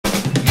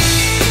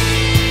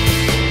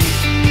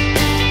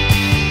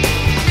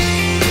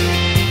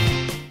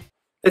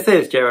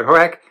This is Jarrod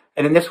Horak,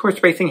 and in this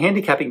horse racing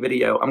handicapping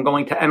video, I'm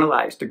going to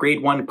analyze the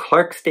Grade 1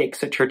 Clark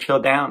Stakes at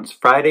Churchill Downs,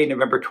 Friday,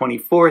 November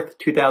 24th,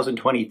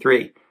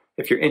 2023.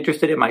 If you're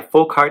interested in my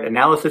full card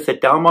analysis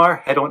at Del Mar,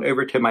 head on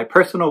over to my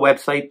personal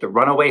website,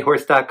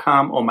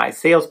 therunawayhorse.com. On my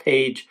sales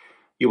page,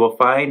 you will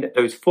find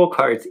those full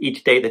cards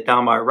each day that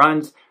Del Mar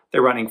runs.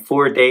 They're running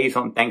 4 days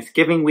on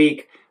Thanksgiving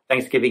week,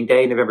 Thanksgiving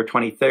Day, November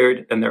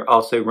 23rd, and they're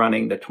also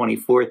running the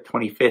 24th,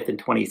 25th, and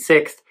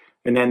 26th.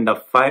 And then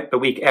the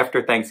week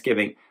after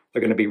Thanksgiving, they're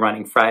going to be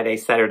running Friday,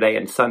 Saturday,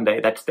 and Sunday.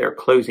 That's their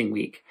closing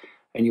week.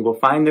 And you will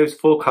find those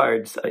full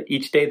cards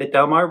each day that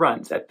Del Mar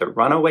runs at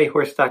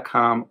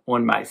therunawayhorse.com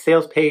on my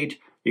sales page.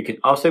 You can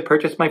also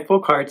purchase my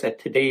full cards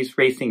at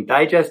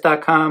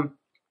todaysracingdigest.com.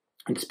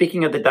 And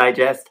speaking of the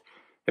digest,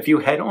 if you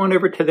head on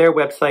over to their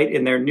website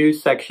in their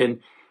news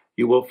section,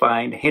 you will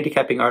find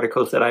handicapping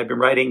articles that I've been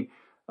writing,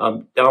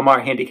 Del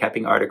Mar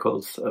handicapping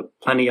articles,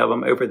 plenty of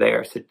them over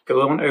there. So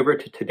go on over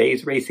to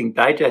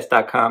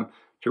todaysracingdigest.com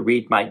to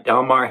read my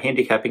Del Mar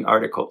handicapping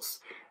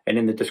articles. And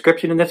in the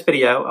description in this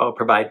video, I'll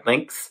provide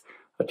links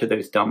to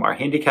those Del Mar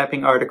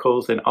handicapping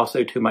articles and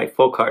also to my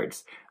full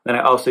cards. Then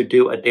I also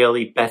do a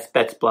daily best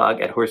bets blog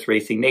at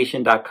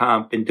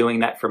horseracingnation.com. Been doing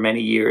that for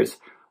many years.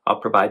 I'll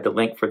provide the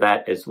link for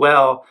that as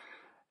well.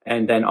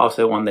 And then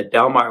also on the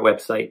Del Mar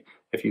website,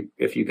 if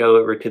you go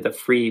over to the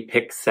free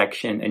picks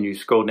section and you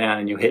scroll down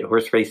and you hit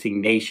Horse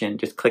Racing Nation,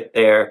 just click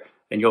there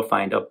and you'll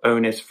find a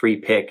bonus free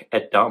pick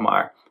at Del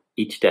Mar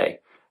each day.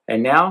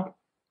 And now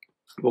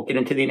we'll get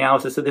into the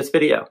analysis of this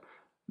video.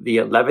 The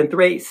 11th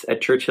race at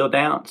Churchill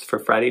Downs for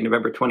Friday,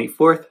 November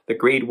 24th, the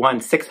Grade 1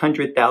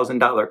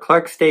 $600,000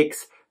 Clark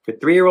Stakes for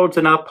 3-year-olds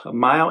and up, 1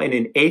 mile and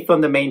an eighth on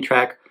the main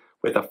track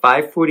with a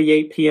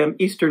 5:48 p.m.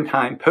 Eastern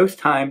Time, post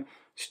time.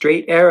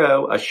 Straight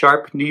Arrow, a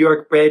sharp New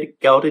York bred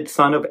gelded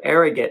son of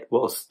Arrogate,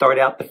 will start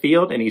out the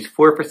field, and he's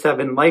 4 for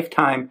 7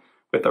 lifetime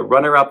with a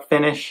runner-up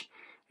finish,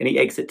 and he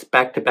exits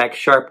back-to-back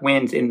sharp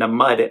wins in the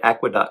mud at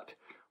Aqueduct.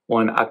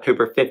 On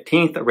October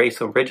 15th, a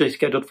race originally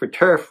scheduled for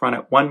turf run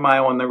at 1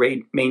 mile on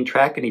the main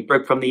track, and he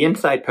broke from the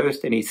inside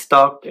post, and he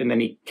stalked, and then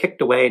he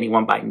kicked away, and he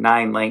won by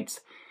 9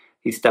 lengths.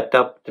 He stepped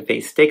up to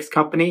face Stakes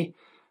Company,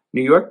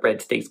 New York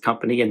bred Stakes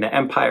Company, in the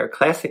Empire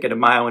Classic at 1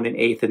 mile and an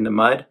eighth in the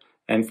mud.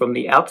 And from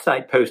the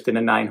outside post in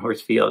a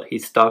 9-horse field, he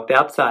stalked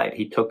outside,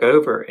 he took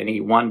over, and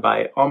he won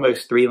by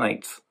almost 3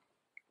 lengths.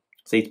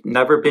 So he's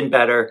never been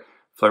better.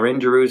 Florin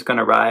Giroux's going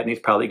to ride, and he's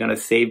probably going to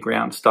save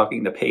ground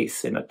stalking the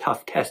pace in a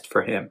tough test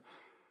for him.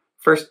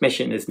 First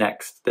Mission is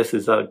next. This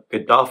is a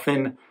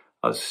Godolphin,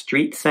 a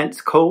Street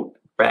Sense colt.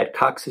 Brad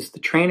Cox is the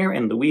trainer,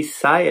 and Luis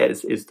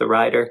Saez is the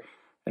rider.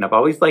 And I've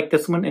always liked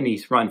this one, and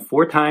he's run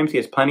 4 times. He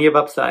has plenty of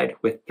upside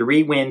with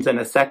 3 wins and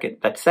a second.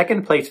 That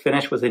second place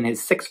finish was in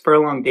his 6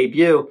 furlong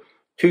debut.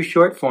 Too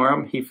short for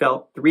him. He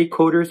fell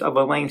 3/4 of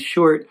a length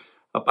short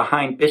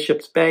behind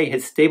Bishop's Bay.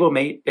 His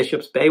stablemate,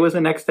 Bishop's Bay, was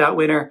a next out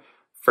winner.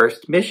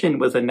 First Mission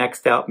was a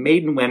next out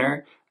maiden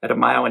winner at 1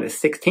 mile and a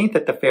 16th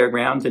at the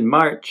fairgrounds in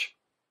March.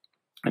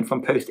 And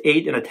from post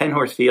 8 in a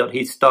 10-horse field,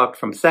 he stalked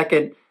from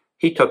second.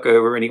 He took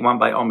over and he won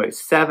by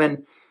almost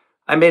 7.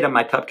 I made him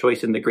my top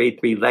choice in the Grade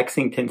 3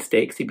 Lexington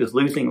Stakes. He was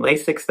losing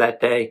Lasix that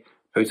day.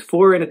 Post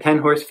 4 in a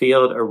 10-horse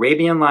field.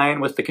 Arabian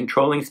Lion was the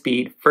controlling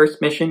speed.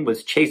 First Mission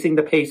was chasing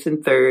the pace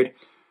in third.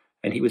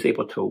 And he was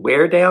able to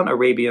wear down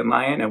Arabian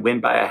Lion and win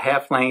by a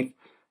half length.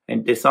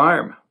 And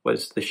Disarm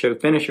was the show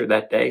finisher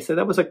that day. So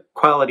that was a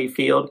quality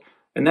field.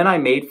 And then I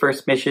made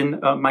First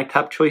Mission my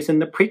top choice in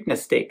the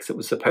Preakness Stakes. It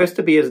was supposed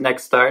to be his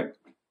next start,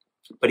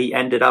 but he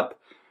ended up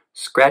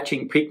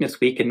scratching Preakness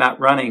week and not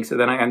running. So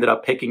then I ended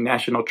up picking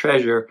National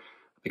Treasure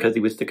because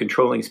he was the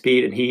controlling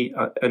speed, and he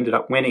ended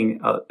up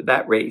winning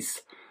that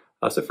race.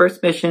 So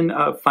First Mission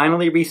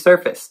finally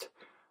resurfaced.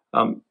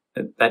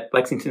 That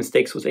Lexington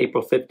Stakes was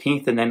April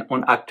 15th, and then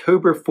on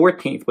October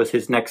 14th was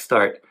his next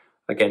start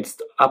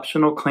against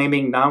optional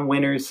claiming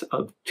non-winners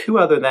of 2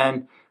 other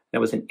than.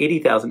 That was an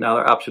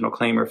 $80,000 optional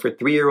claimer for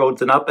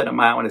 3-year-olds and up at 1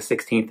 mile and a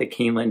 16th at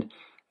Keeneland.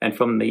 And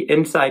from the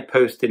inside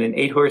post in an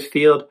 8-horse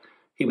field,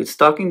 he was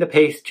stalking the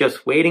pace,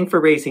 just waiting for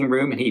racing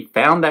room, and he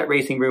found that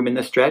racing room in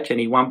the stretch,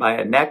 and he won by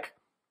a neck.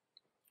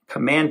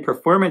 Command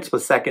Performance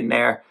was second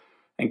there,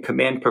 and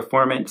Command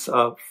Performance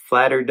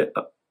flattered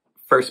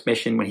First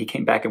Mission when he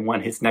came back and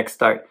won his next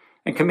start.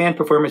 And Command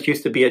Performance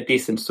used to be a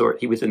decent sort.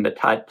 He was in the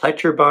Todd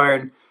Pletcher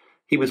barn.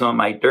 He was on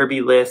my Derby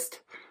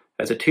list.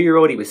 As a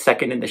 2-year-old, he was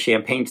second in the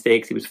Champagne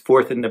Stakes. He was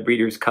 4th in the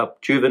Breeders'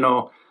 Cup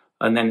Juvenile.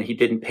 And then he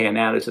didn't pan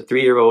out as a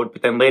 3-year-old.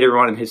 But then later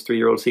on in his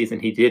 3-year-old season,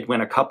 he did win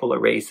a couple of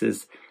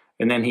races.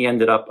 And then he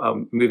ended up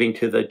moving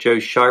to the Joe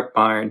Sharp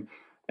barn.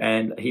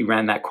 And he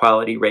ran that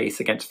quality race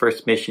against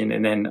First Mission.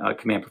 And then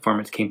Command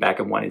Performance came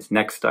back and won his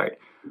next start.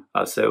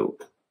 So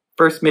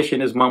First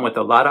Mission is one with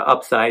a lot of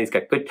upside. He's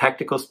got good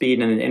tactical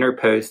speed and an inner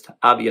post.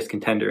 Obvious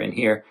contender in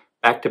here.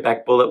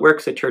 Back-to-back bullet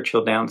works at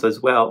Churchill Downs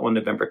as well on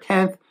November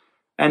 10th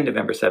and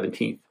November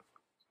 17th.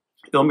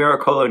 Il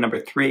Miracolo, number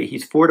 3.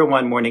 He's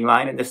 4-1 morning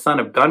line, and the son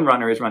of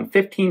Gunrunner has run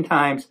 15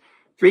 times,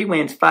 3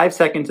 wins, 5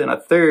 seconds, and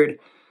a third.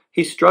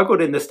 He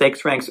struggled in the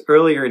stakes ranks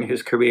earlier in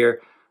his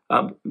career,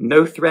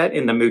 No threat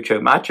in the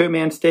Mucho Macho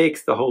Man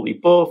Stakes, the Holy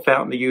Bull,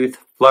 Fountain of Youth,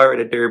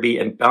 Florida Derby,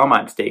 and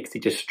Belmont Stakes. He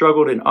just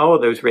struggled in all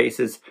of those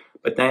races.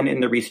 But then in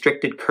the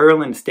restricted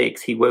Curlin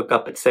Stakes, he woke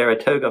up at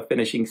Saratoga,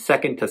 finishing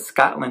second to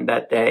Scotland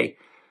that day.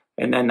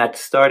 And then that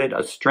started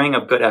a string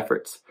of good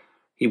efforts.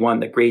 He won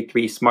the Grade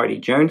 3 Smarty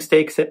Jones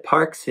Stakes at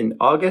Parks in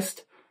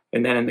August.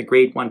 And then in the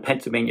Grade 1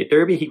 Pennsylvania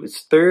Derby, he was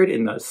third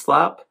in the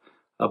slop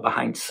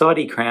behind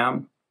Saudi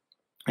Crown.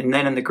 And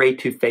then in the Grade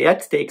 2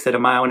 Fayette Stakes at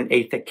 1 mile and an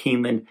eighth at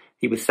Keeneland,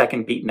 he was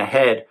second beaten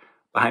ahead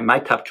behind my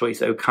top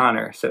choice,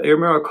 O'Connor. So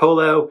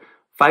Miracolo,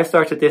 5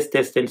 starts at this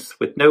distance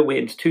with no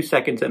wins, 2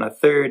 seconds and a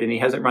third, and he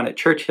hasn't run at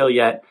Churchill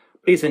yet,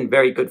 but he's in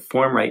very good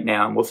form right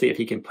now, and we'll see if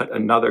he can put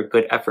another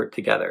good effort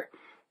together.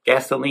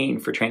 Gasoline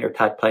for trainer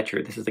Todd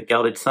Pletcher. This is the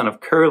gelded son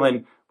of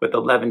Curlin with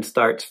 11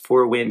 starts,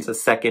 4 wins, a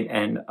second,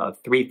 and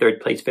 3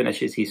 third-place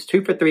finishes. He's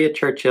 2 for 3 at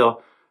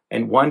Churchill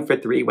and 1 for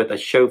 3 with a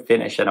show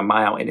finish at 1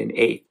 mile and an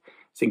eighth.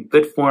 He's in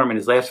good form in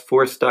his last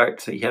 4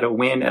 starts. He had a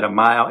win at 1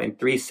 mile and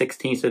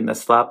 3/16 in the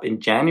slop in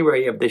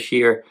January of this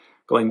year,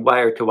 going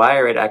wire to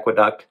wire at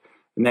Aqueduct.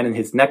 And then in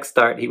his next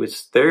start, he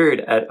was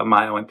third at 1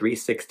 mile and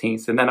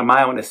 3/16. And then 1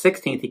 mile and a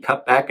 16th, he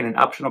cut back in an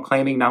optional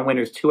claiming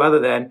non-winners 2 other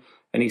than,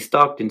 and he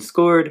stalked and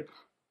scored.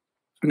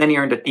 And then he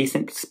earned a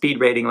decent speed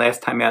rating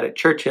last time out at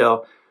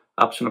Churchill,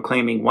 optional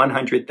claiming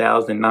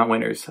 100,000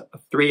 non-winners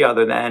 3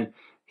 other than.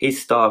 He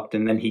stalked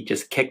and then he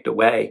just kicked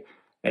away.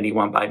 And he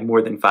won by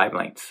more than 5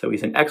 lengths. So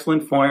he's in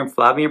excellent form.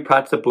 Flavian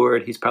Pratt's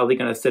aboard. He's probably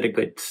going to sit a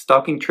good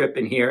stalking trip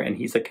in here, and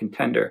he's a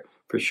contender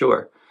for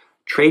sure.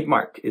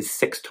 Trademark is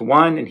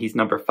 6-1, and he's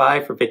number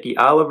 5 for Vicky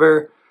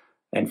Oliver.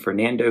 And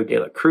Fernando de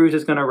la Cruz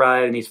is going to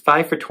ride, and he's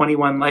 5 for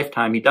 21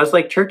 lifetime. He does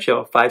like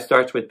Churchill, 5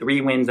 starts with 3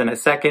 wins and a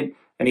second,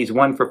 and he's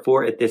 1 for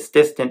 4 at this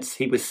distance.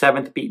 He was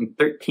 7th, beaten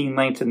 13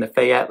 lengths in the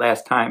Fayette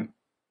last time.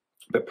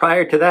 But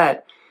prior to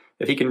that,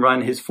 if he can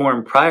run his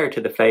form prior to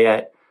the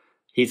Fayette,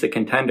 he's a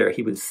contender.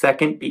 He was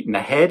 2nd, beaten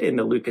ahead in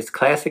the Lucas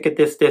Classic at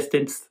this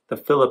distance. The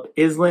Philip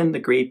Island, the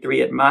Grade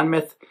 3 at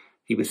Monmouth,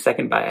 he was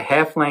 2nd by a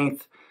half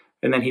length.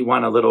 And then he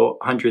won a little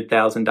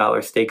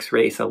 $100,000 stakes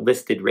race, a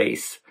listed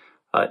race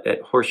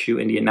at Horseshoe,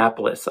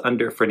 Indianapolis,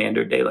 under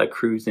Fernando de la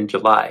Cruz in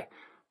July.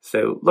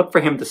 So look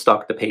for him to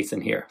stalk the pace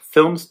in here.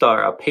 Film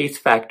Star, a pace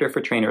factor for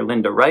trainer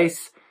Linda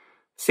Rice.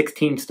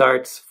 16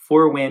 starts,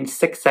 4 wins,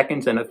 6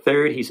 seconds and a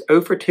third. He's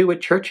 0 for 2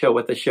 at Churchill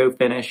with a show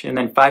finish, and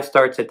then 5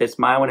 starts at this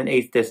mile and an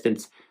eighth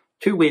distance,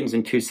 2 wins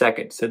in 2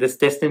 seconds. So this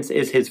distance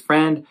is his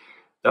friend.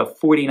 The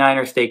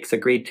 49er Stakes, a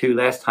Grade 2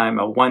 last time,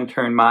 a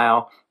 1-turn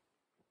mile.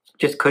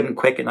 Just couldn't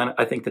quicken.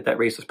 I think that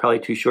race was probably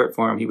too short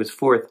for him. He was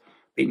 4th,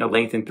 beating a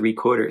length and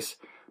 3/4.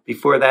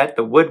 Before that,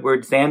 the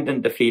Woodward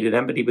Zandon defeated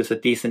him, but he was a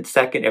decent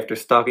second after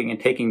stalking and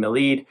taking the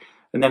lead.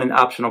 And then an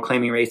optional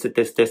claiming race at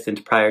this distance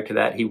prior to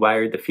that, he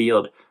wired the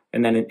field.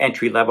 And then an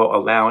entry-level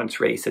allowance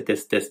race at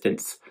this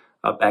distance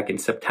back in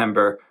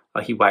September.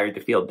 He wired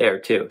the field there,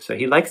 too. So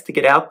he likes to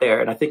get out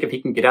there, and I think if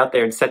he can get out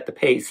there and set the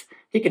pace,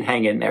 he can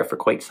hang in there for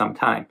quite some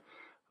time.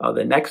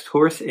 The next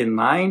horse in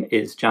line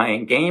is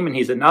Giant Game, and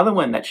he's another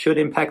one that should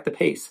impact the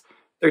pace.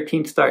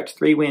 13 starts,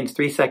 3 wins,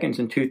 3 seconds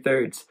and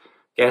 2/3.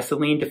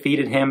 Gasoline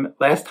defeated him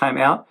last time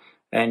out,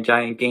 and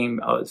Giant Game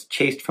was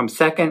chased from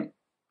second,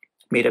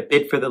 made a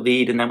bid for the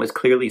lead, and then was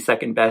clearly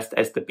second best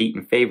as the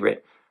beaten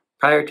favorite.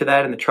 Prior to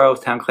that, in the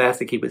Charlestown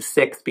Classic, he was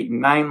 6th, beaten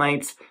 9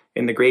 lengths.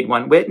 In the Grade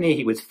 1 Whitney,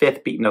 he was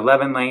 5th, beaten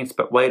 11 lengths,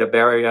 but White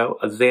Abarrio,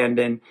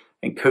 Zandon,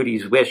 and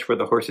Cody's Wish were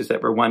the horses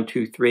that were 1,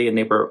 2, 3, and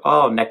they were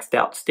all next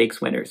out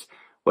stakes winners.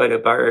 White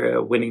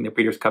Abarrio winning the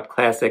Breeders' Cup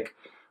Classic,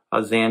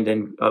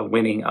 Zandon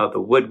winning the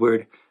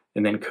Woodward,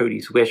 and then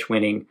Cody's Wish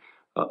winning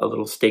a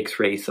little stakes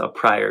race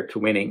prior to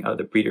winning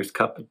the Breeders'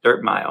 Cup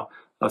Dirt Mile.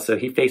 So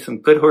he faced some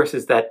good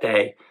horses that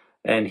day.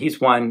 And he's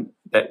won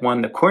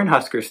the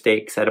Cornhusker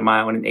Stakes at 1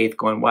 mile and an eighth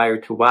going wire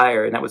to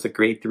wire, and that was a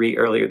Grade 3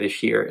 earlier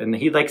this year. And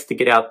he likes to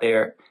get out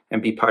there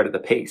and be part of the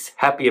pace.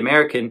 Happy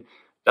American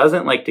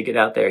doesn't like to get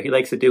out there. He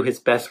likes to do his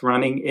best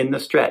running in the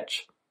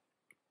stretch.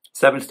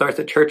 7 starts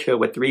at Churchill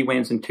with 3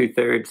 wins and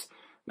 2/3.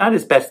 Not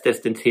his best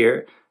distance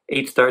here.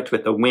 8 starts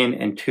with a win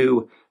and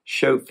 2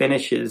 show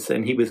finishes,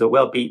 and he was a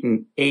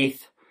well-beaten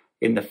 8th.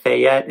 In the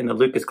Fayette, in the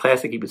Lucas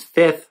Classic, he was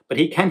 5th, but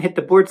he can hit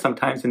the board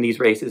sometimes in these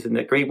races. In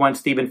the Grade 1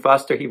 Stephen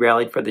Foster, he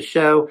rallied for the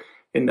show.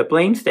 In the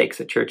Blaine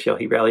Stakes at Churchill,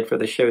 he rallied for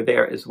the show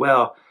there as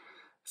well.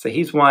 So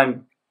he's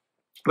won.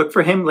 Look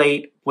for him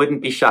late.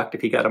 Wouldn't be shocked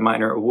if he got a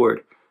minor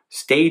award.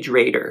 Stage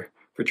Raider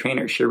for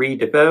trainer Cherie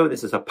DeVoe.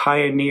 This is a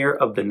pioneer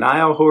of the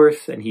Nile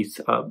horse, and he's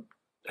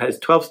has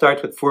 12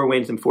 starts with 4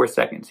 wins in 4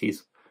 seconds.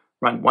 He's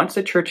run once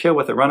at Churchill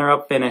with a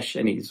runner-up finish,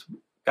 and he's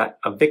got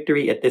a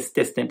victory at this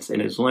distance in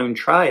his lone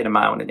try at 1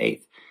 mile and an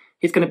eighth.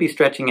 He's going to be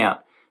stretching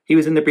out. He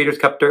was in the Breeders'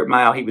 Cup Dirt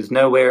Mile. He was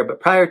nowhere. But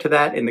prior to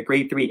that, in the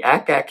Grade 3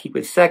 ACAC, he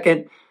was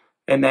 2nd.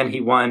 And then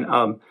he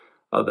won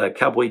the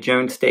Cowboy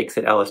Jones Stakes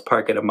at Ellis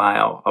Park at 1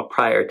 mile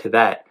prior to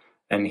that.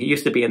 And he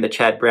used to be in the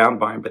Chad Brown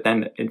barn. But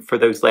then for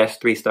those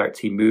last 3 starts,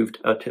 he moved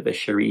to the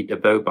Cherie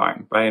DeVoe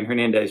barn. Brian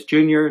Hernandez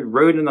Jr.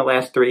 rode in the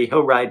last 3.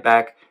 He'll ride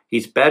back.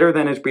 He's better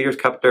than his Breeders'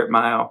 Cup Dirt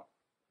Mile.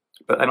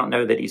 But I don't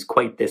know that he's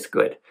quite this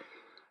good.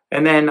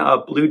 And then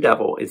Blue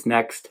Devil is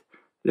next.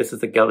 This is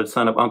the gelded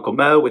son of Uncle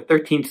Mo with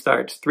 13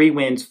 starts, 3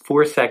 wins,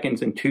 4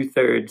 seconds, and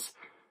 2/3.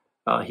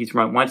 He's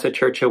run once at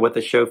Churchill with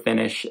a show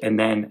finish, and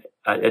then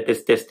at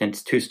this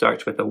distance, 2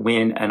 starts with a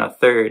win and a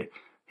third.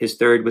 His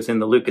third was in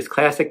the Lucas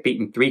Classic,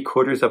 beaten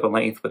 3/4 of a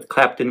length, with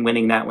Clapton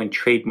winning that one,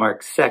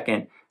 Trademark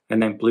second,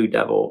 and then Blue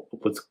Devil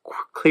was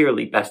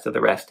clearly best of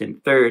the rest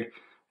in third.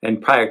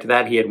 And prior to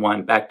that, he had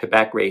won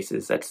back-to-back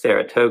races at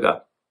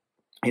Saratoga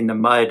in the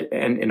mud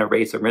and in a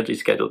race originally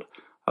scheduled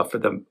for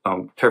the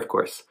turf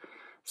course.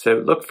 So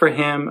look for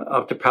him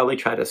to probably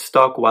try to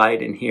stalk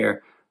wide in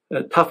here.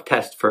 A tough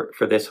test for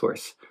this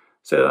horse.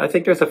 So I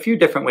think there's a few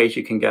different ways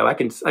you can go. I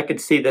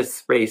could see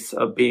this race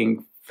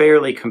being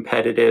fairly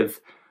competitive.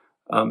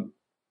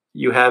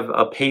 You have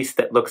a pace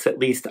that looks at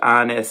least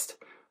honest.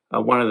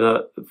 One of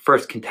the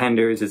first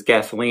contenders is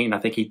Gasoline. I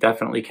think he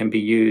definitely can be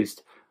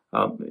used.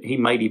 He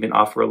might even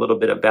offer a little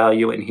bit of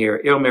value in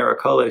here.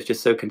 Miracolo is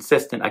just so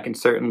consistent. I can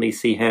certainly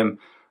see him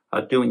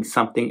doing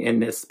something in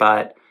this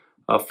spot.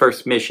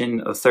 First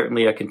Mission,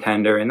 certainly a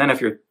contender. And then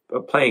if you're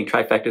playing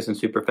trifectas and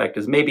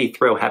superfectas, maybe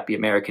throw Happy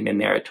American in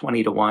there at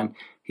 20-1.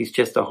 He's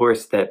just a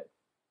horse that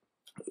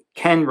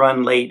can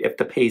run late if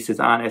the pace is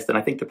honest, and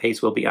I think the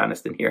pace will be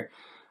honest in here.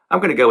 I'm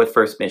going to go with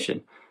First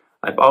Mission.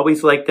 I've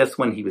always liked this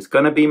one. He was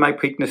going to be my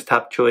Preakness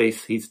top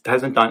choice. He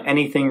hasn't done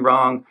anything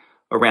wrong.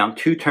 Around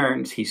 2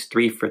 turns, he's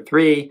 3 for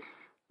 3.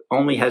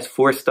 Only has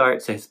 4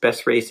 starts. His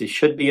best races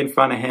should be in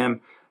front of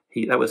him.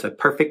 That was a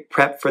perfect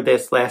prep for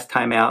this last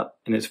time out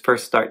in his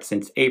first start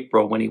since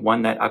April when he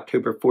won that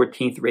October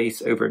 14th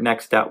race over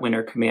Next Out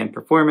winner Command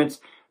Performance.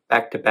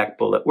 Back-to-back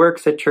bullet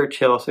works at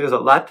Churchill. So there's a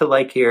lot to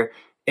like here.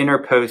 Inner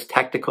post,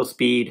 tactical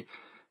speed.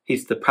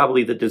 He's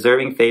probably the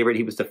deserving favorite.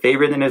 He was the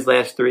favorite in his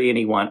last 3, and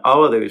he won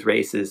all of those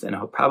races. And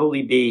he'll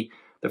probably be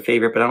the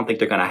favorite, but I don't think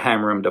they're going to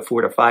hammer him to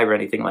 4-5 or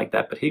anything like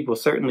that. But he will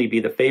certainly be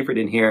the favorite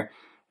in here,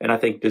 and I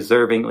think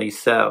deservingly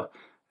so.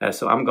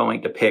 So I'm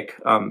going to pick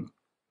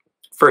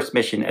First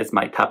Mission as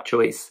my top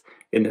choice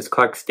in this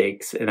Clark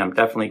Stakes, and I'm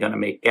definitely going to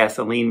make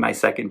Gasoline my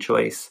second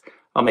choice.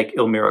 I'll make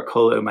Il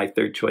Miracolo my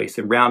third choice,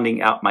 and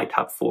rounding out my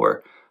top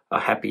 4,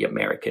 Happy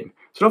American.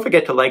 So don't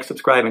forget to like,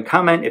 subscribe, and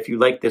comment if you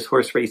like this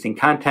horse racing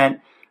content,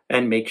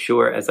 and make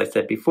sure, as I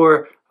said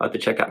before, to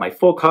check out my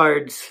full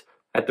cards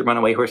at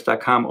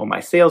therunawayhorse.com on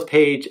my sales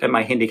page and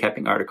my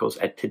handicapping articles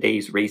at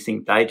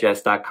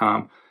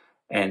todaysracingdigest.com.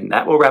 And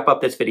that will wrap up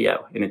this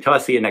video. And until I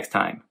see you next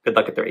time, good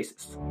luck at the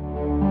races.